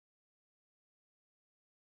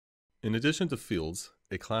In addition to fields,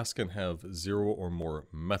 a class can have 0 or more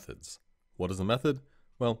methods. What is a method?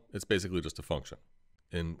 Well, it's basically just a function.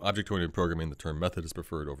 In object-oriented programming, the term method is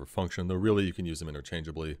preferred over function, though really you can use them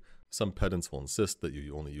interchangeably. Some pedants will insist that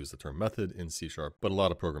you only use the term method in C#, but a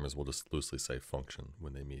lot of programmers will just loosely say function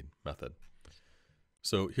when they mean method.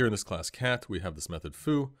 So here in this class cat, we have this method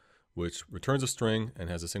foo, which returns a string and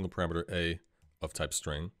has a single parameter a of type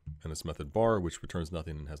string, and this method bar, which returns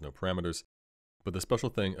nothing and has no parameters. But the special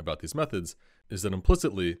thing about these methods is that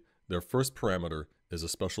implicitly, their first parameter is a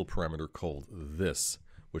special parameter called this,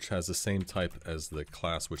 which has the same type as the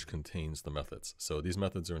class which contains the methods. So these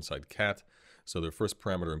methods are inside cat, so their first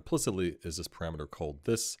parameter implicitly is this parameter called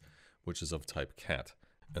this, which is of type cat.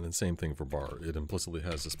 And then same thing for bar. It implicitly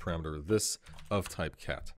has this parameter this of type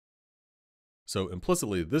cat. So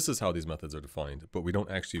implicitly, this is how these methods are defined, but we don't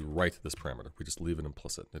actually write this parameter. We just leave it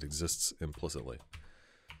implicit. It exists implicitly.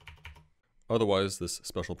 Otherwise, this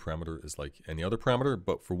special parameter is like any other parameter,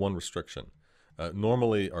 but for one restriction.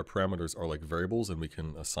 Normally, our parameters are like variables, and we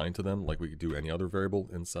can assign to them like we could do any other variable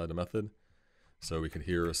inside a method. So we could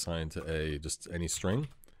here assign to a just any string,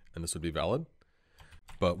 and this would be valid.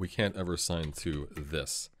 But we can't ever assign to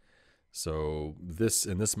this. So this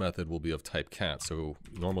in this method will be of type cat. So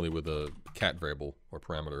normally with a cat variable or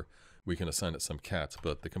parameter, we can assign it some cat,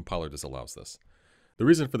 but the compiler disallows this. The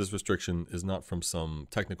reason for this restriction is not from some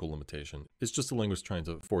technical limitation. It's just the language trying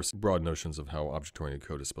to force broad notions of how object-oriented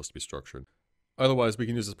code is supposed to be structured. Otherwise, we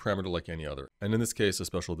can use this parameter like any other. And in this case, a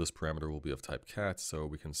special this parameter will be of type cat, so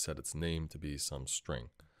we can set its name to be some string.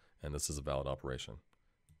 And this is a valid operation.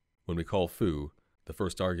 When we call foo, the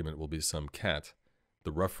first argument will be some cat.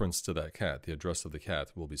 The reference to that cat, the address of the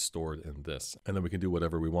cat, will be stored in this. And then we can do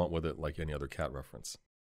whatever we want with it like any other cat reference.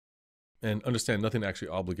 And understand, nothing actually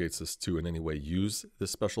obligates us to in any way use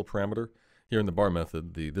this special parameter. Here in the bar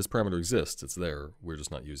method, this parameter exists, it's there, we're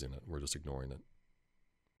just not using it, we're just ignoring it.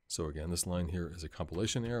 So again, this line here is a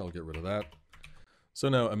compilation error, I'll get rid of that. So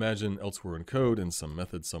now imagine elsewhere in code in some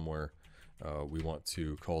method somewhere, we want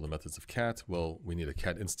to call the methods of cat. Well, we need a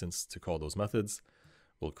cat instance to call those methods.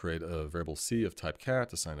 We'll create a variable c of type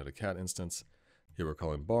cat, assign it a cat instance. Here we're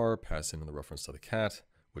calling bar, passing in the reference to the cat,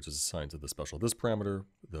 which is assigned to the special this parameter,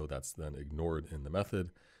 though that's then ignored in the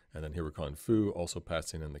method. And then here we're calling foo, also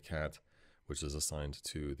passing in the cat, which is assigned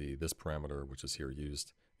to the this parameter, which is here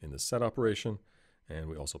used in the set operation. And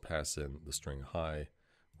we also pass in the string hi,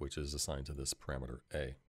 which is assigned to this parameter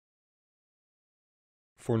a.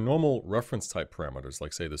 For normal reference type parameters,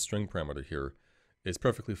 like say the string parameter here, it's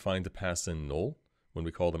perfectly fine to pass in null when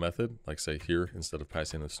we call the method, like say here, instead of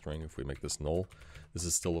passing a string, if we make this null, this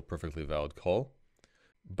is still a perfectly valid call.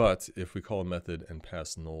 But if we call a method and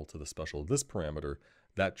pass null to the special this parameter,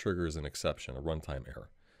 that triggers an exception, a runtime error.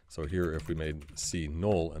 So here, if we made c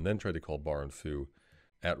null and then tried to call bar and foo,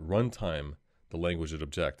 at runtime, the language would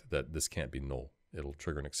object that this can't be null. It'll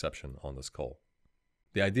trigger an exception on this call.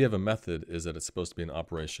 The idea of a method is that it's supposed to be an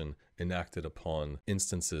operation enacted upon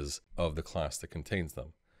instances of the class that contains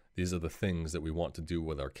them. These are the things that we want to do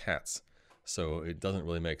with our cats. So it doesn't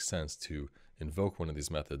really make sense to invoke one of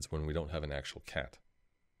these methods when we don't have an actual cat.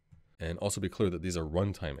 And also be clear that these are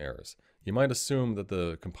runtime errors. You might assume that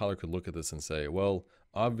the compiler could look at this and say, well,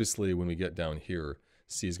 obviously when we get down here,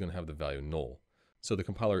 C is going to have the value null. So the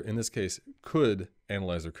compiler in this case could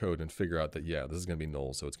analyze their code and figure out that, yeah, this is going to be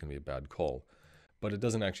null, so it's going to be a bad call. But it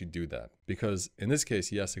doesn't actually do that, because in this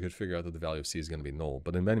case, yes, it could figure out that the value of C is going to be null,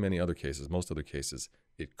 but in many, many other cases, most other cases,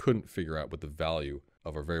 it couldn't figure out what the value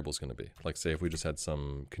of our variable is going to be. Like say if we just had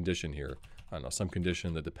some condition here, I don't know, some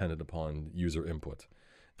condition that depended upon user input.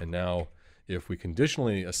 And now if we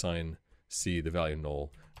conditionally assign C the value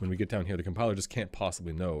null, when we get down here, the compiler just can't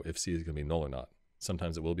possibly know if C is going to be null or not.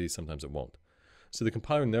 Sometimes it will be, sometimes it won't. So the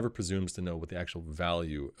compiler never presumes to know what the actual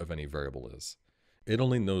value of any variable is. It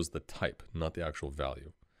only knows the type, not the actual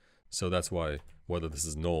value. So that's why whether this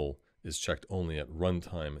is null is checked only at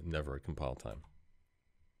runtime, never at compile time.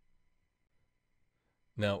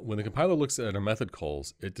 Now, when the compiler looks at our method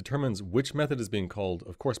calls, it determines which method is being called,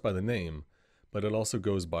 of course, by the name, but it also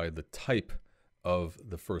goes by the type of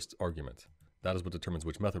the first argument. That is what determines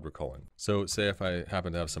which method we're calling. So say if I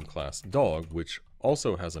happen to have some class dog, which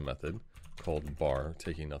also has a method called bar,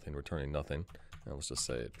 taking nothing, returning nothing. And let's just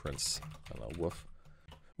say it prints, I don't know, woof.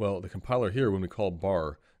 Well, the compiler here, when we call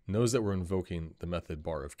bar, knows that we're invoking the method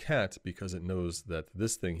bar of cat because it knows that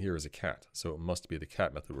this thing here is a cat. So it must be the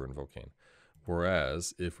cat method we're invoking.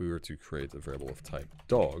 Whereas if we were to create a variable of type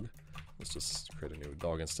dog, let's just create a new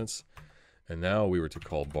dog instance. And now we were to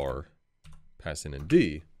call bar, passing in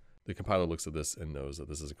D, the compiler looks at this and knows that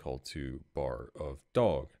this is a call to bar of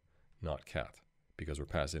dog, not cat, because we're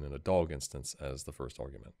passing in a dog instance as the first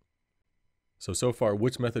argument. So far,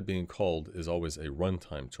 which method being called is always a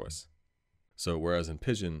runtime choice. So whereas in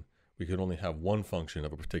Pigeon, we could only have one function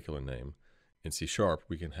of a particular name, in C#,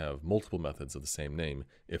 we can have multiple methods of the same name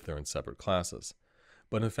if they're in separate classes.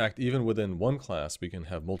 But in fact, even within one class, we can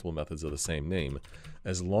have multiple methods of the same name,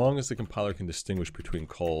 as long as the compiler can distinguish between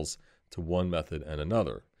calls to one method and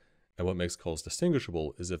another. And what makes calls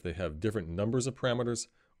distinguishable is if they have different numbers of parameters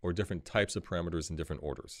or different types of parameters in different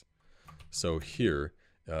orders. So here,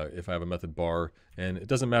 if I have a method bar, and it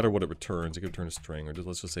doesn't matter what it returns, it can return a string, or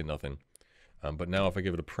let's just say nothing. But now if I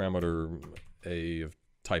give it a parameter a of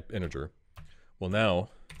type integer, well now,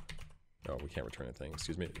 oh, we can't return anything,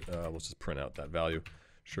 excuse me. Let's just print out that value.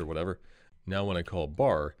 Sure, whatever. Now when I call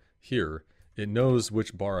bar here, it knows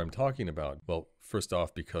which bar I'm talking about. Well, first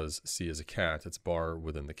off, because C is a cat, it's bar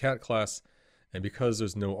within the cat class. And because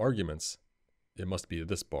there's no arguments, it must be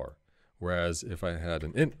this bar. Whereas if I had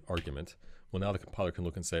an int argument, well, now the compiler can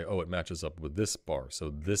look and say, oh, it matches up with this bar. So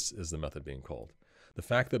this is the method being called. The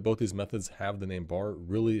fact that both these methods have the name bar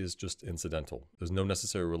really is just incidental. There's no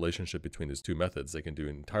necessary relationship between these two methods. They can do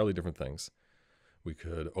entirely different things. We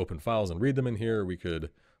could open files and read them in here. We could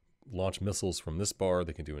launch missiles from this bar.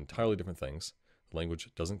 They can do entirely different things. The language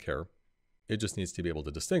doesn't care. It just needs to be able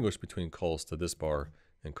to distinguish between calls to this bar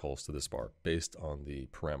and calls to this bar based on the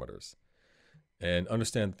parameters. And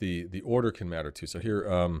understand the order can matter too. So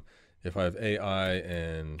here, if I have AI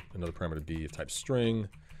and another parameter B of type string,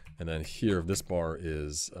 and then here if this bar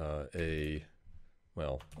is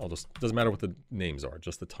well, doesn't matter what the names are,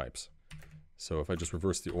 just the types. So if I just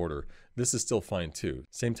reverse the order, this is still fine too.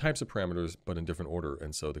 Same types of parameters, but in different order.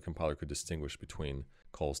 And so the compiler could distinguish between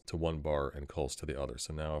calls to one bar and calls to the other.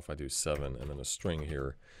 So now if I do 7 and then a string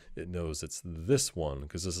here, it knows it's this one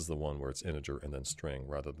because this is the one where it's integer and then string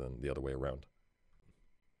rather than the other way around.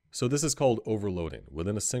 So this is called overloading.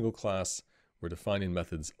 Within a single class, we're defining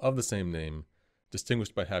methods of the same name,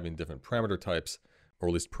 distinguished by having different parameter types, or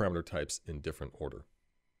at least parameter types in different order.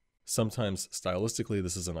 Sometimes stylistically,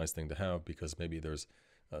 this is a nice thing to have because maybe there's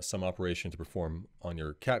some operation to perform on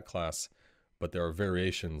your cat class, but there are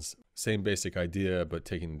variations, same basic idea, but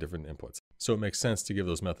taking different inputs. So it makes sense to give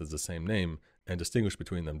those methods the same name and distinguish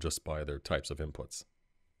between them just by their types of inputs.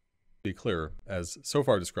 Be clear, as so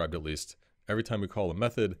far described at least, every time we call a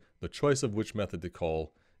method, the choice of which method to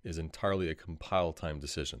call is entirely a compile time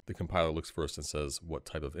decision. The compiler looks first and says what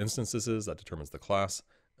type of instance this is, that determines the class,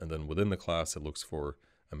 and then within the class it looks for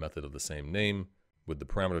a method of the same name with the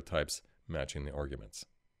parameter types matching the arguments.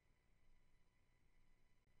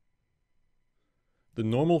 The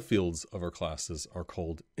normal fields of our classes are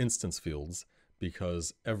called instance fields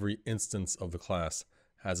because every instance of the class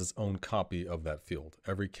has its own copy of that field.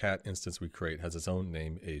 Every cat instance we create has its own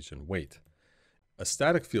name, age, and weight. A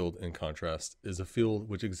static field, in contrast, is a field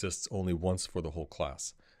which exists only once for the whole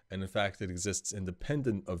class. And in fact, it exists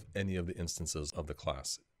independent of any of the instances of the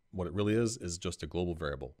class. What it really is just a global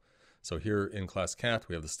variable. So here in class cat,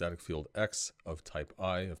 we have the static field x of type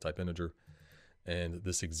I, of type integer. And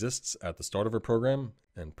this exists at the start of our program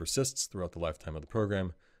and persists throughout the lifetime of the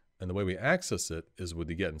program. And the way we access it is with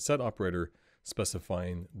the get and set operator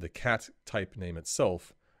specifying the cat type name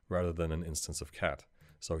itself rather than an instance of cat.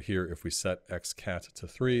 So here, if we set xcat to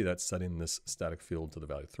 3, that's setting this static field to the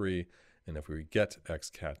value 3. And if we get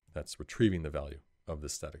xcat, that's retrieving the value of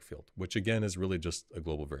this static field, which again is really just a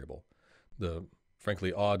global variable. The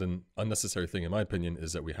frankly odd and unnecessary thing, in my opinion,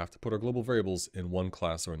 is that we have to put our global variables in one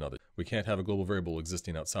class or another. We can't have a global variable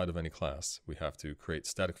existing outside of any class. We have to create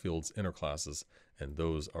static fields in our classes, and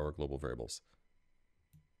those are our global variables.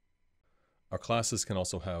 Our classes can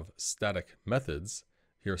also have static methods.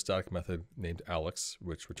 Here, a static method named Alex,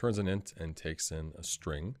 which returns an int and takes in a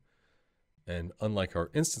string. And unlike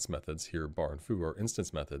our instance methods, here bar and foo are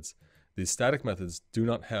instance methods, these static methods do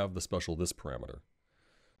not have the special this parameter.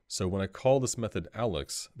 So when I call this method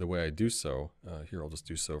Alex, the way I do so, here I'll just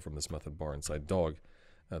do so from this method bar inside dog.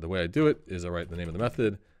 The way I do it is I write the name of the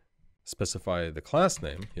method, specify the class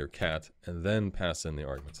name, here cat, and then pass in the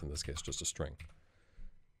arguments, in this case just a string.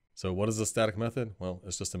 So what is a static method? Well,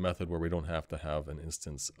 it's just a method where we don't have to have an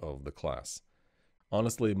instance of the class.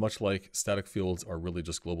 Honestly, much like static fields are really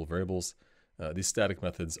just global variables, these static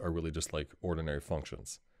methods are really just like ordinary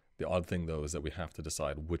functions. The odd thing, though, is that we have to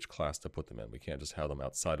decide which class to put them in. We can't just have them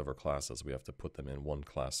outside of our classes. We have to put them in one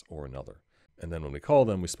class or another. And then when we call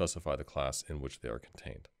them, we specify the class in which they are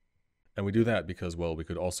contained. And we do that because, well, we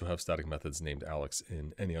could also have static methods named Alex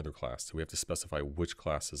in any other class. So we have to specify which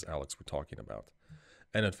class is Alex we're talking about.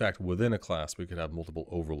 And in fact, within a class, we could have multiple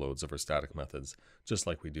overloads of our static methods, just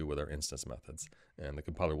like we do with our instance methods. And the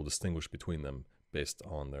compiler will distinguish between them based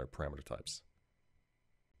on their parameter types.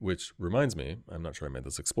 Which reminds me, I'm not sure I made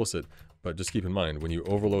this explicit, but just keep in mind, when you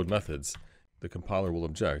overload methods, the compiler will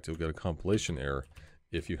object. You'll get a compilation error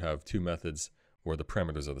if you have two methods where the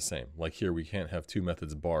parameters are the same. Like here, we can't have two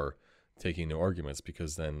methods bar taking no arguments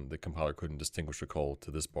because then the compiler couldn't distinguish a call to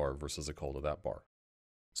this bar versus a call to that bar.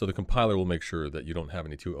 So the compiler will make sure that you don't have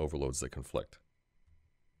any two overloads that conflict.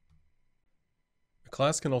 A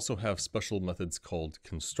class can also have special methods called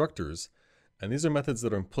constructors, and these are methods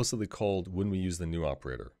that are implicitly called when we use the new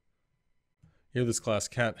operator. Here this class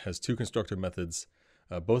cat has two constructor methods.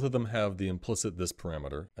 Both of them have the implicit this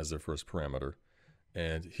parameter as their first parameter.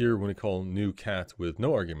 And here when we call new cat with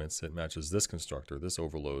no arguments, it matches this constructor, this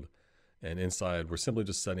overload. And inside we're simply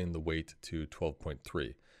just setting the weight to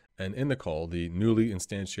 12.3. And in the call, the newly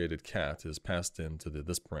instantiated cat is passed into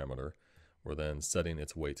this parameter. We're then setting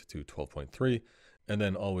its weight to 12.3. And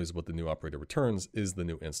then always what the new operator returns is the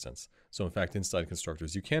new instance. So in fact, inside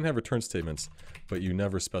constructors, you can have return statements, but you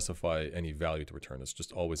never specify any value to return. It's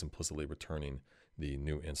just always implicitly returning the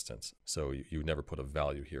new instance. So you never put a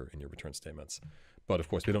value here in your return statements. But of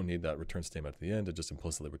course, we don't need that return statement at the end. It just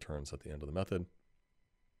implicitly returns at the end of the method.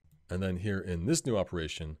 And then here in this new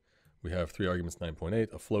operation, we have three arguments,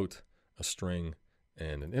 9.8, a float, a string,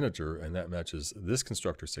 and an integer, and that matches this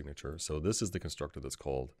constructor signature. So this is the constructor that's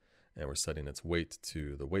called, and we're setting its weight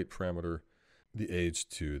to the weight parameter, the age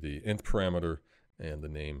to the int parameter, and the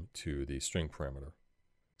name to the string parameter.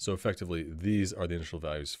 So effectively, these are the initial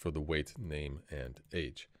values for the weight, name, and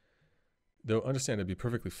age. Though understand it'd be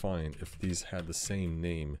perfectly fine if these had the same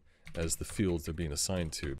name as the fields they're being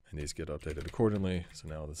assigned to, and these get updated accordingly. So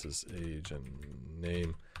now this is age and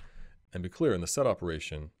name. And be clear, in the set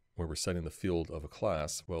operation, where we're setting the field of a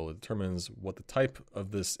class, well, it determines what the type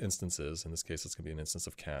of this instance is. In this case, it's going to be an instance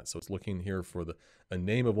of cat. So it's looking here for a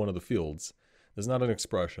name of one of the fields. This is not an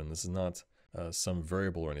expression. This is not some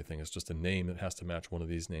variable or anything. It's just a name that has to match one of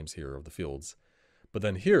these names here of the fields. But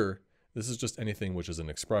then here, this is just anything which is an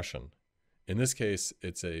expression. In this case,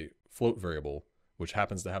 it's a float variable, which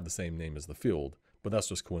happens to have the same name as the field, but that's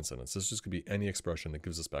just coincidence. This just could be any expression that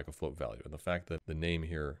gives us back a float value. And the fact that the name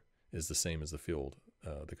here is the same as the field,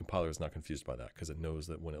 the compiler is not confused by that because it knows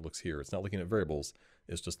that when it looks here, it's not looking at variables,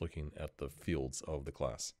 it's just looking at the fields of the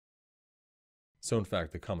class. So in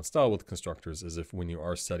fact, the common style with constructors is if when you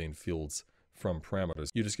are setting fields from parameters,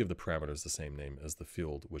 you just give the parameters the same name as the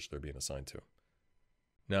field which they're being assigned to.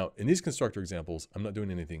 Now, in these constructor examples, I'm not doing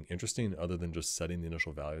anything interesting other than just setting the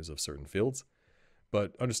initial values of certain fields.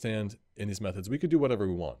 But understand, in these methods, we could do whatever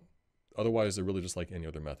we want. Otherwise, they're really just like any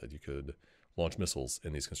other method. You could launch missiles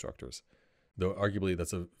in these constructors. Though arguably,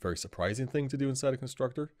 that's a very surprising thing to do inside a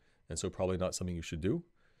constructor, and so probably not something you should do.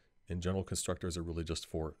 In general, constructors are really just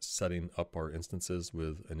for setting up our instances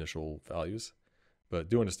with initial values. But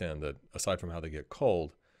do understand that aside from how they get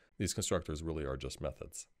called, these constructors really are just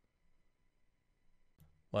methods.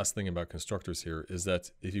 Last thing about constructors here is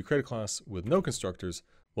that if you create a class with no constructors,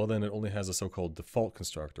 well then it only has a so-called default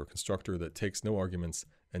constructor that takes no arguments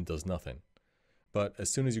and does nothing. But as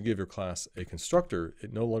soon as you give your class a constructor,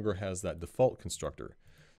 it no longer has that default constructor.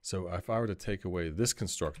 So if I were to take away this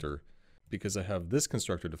constructor, because I have this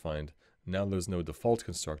constructor defined, now there's no default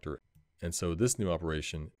constructor. And so this new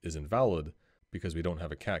operation is invalid because we don't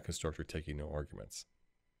have a cat constructor taking no arguments.